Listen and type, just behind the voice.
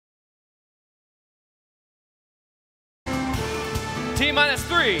T-minus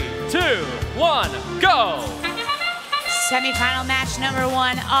 3, 2, 1, go! Semifinal match number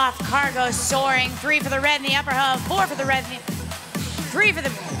 1 off. Cargo soaring. 3 for the red in the upper hub, 4 for the red, 3 for the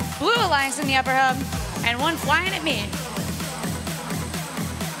blue alliance in the upper hub, and 1 flying at me.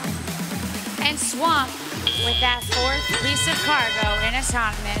 And Swamp with that 4th piece of cargo in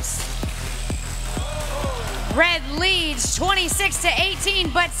autonomous. Red leads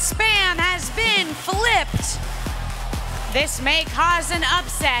 26-18, but Spam has been flipped. This may cause an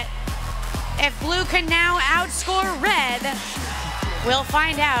upset. If blue can now outscore red, we'll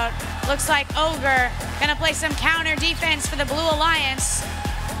find out. Looks like Ogre gonna play some counter defense for the blue alliance,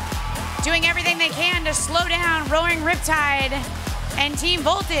 doing everything they can to slow down Roaring Riptide and Team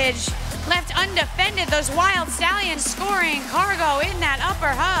Voltage. Left undefended, those Wild Stallions scoring cargo in that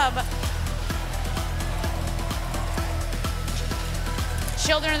upper hub.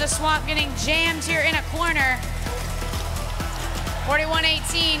 Children of the Swamp getting jammed here in a corner.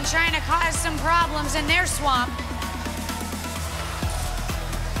 41-18 trying to cause some problems in their swamp.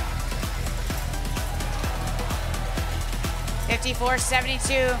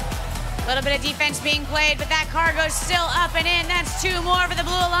 (54-72). A little bit of defense being played, but that cargo's still up and in. That's 2 more for the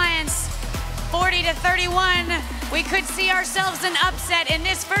Blue Alliance. 40-31. We could see ourselves an upset in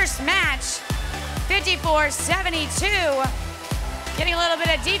this first match. 54-72. Getting a little bit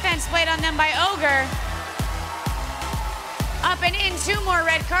of defense played on them by Ogre. Up and in, 2 more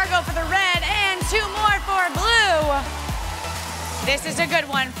red cargo for the red and 2 more for blue. This is a good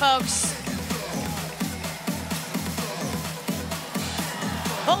one, folks.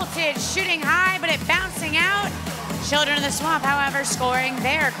 Voltage shooting high, but it bouncing out. Children of the Swamp, however, scoring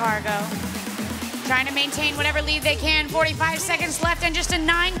their cargo. Trying to maintain whatever lead they can. 45 seconds left and just a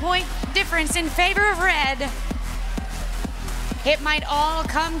 9-point difference in favor of red. It might all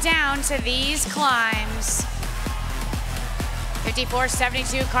come down to these climbs.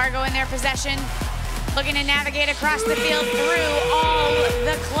 54-72, cargo in their possession. Looking to navigate across the field through all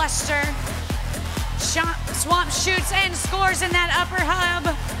the cluster. Swamp shoots and scores in that upper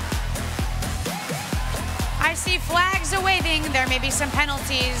hub. I see flags a-waving. There may be some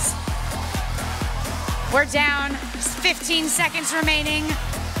penalties. We're down, 15 seconds remaining.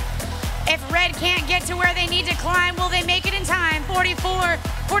 If red can't get to where they need to climb, will they make it in time?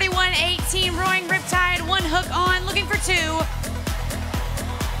 41-18, Roaring Riptide, 1 hook on, looking for 2.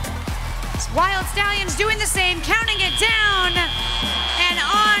 Wild Stallions doing the same, counting it down. And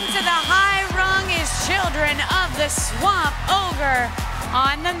on to the high rung is Children of the Swamp. Ogre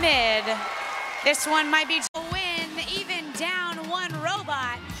on the mid. This one might be to win, even down 1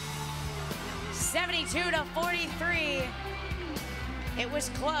 robot. 72-43. It was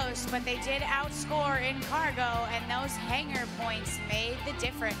close, but they did outscore in cargo, and those hanger points made the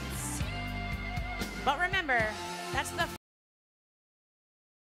difference. But remember, that's the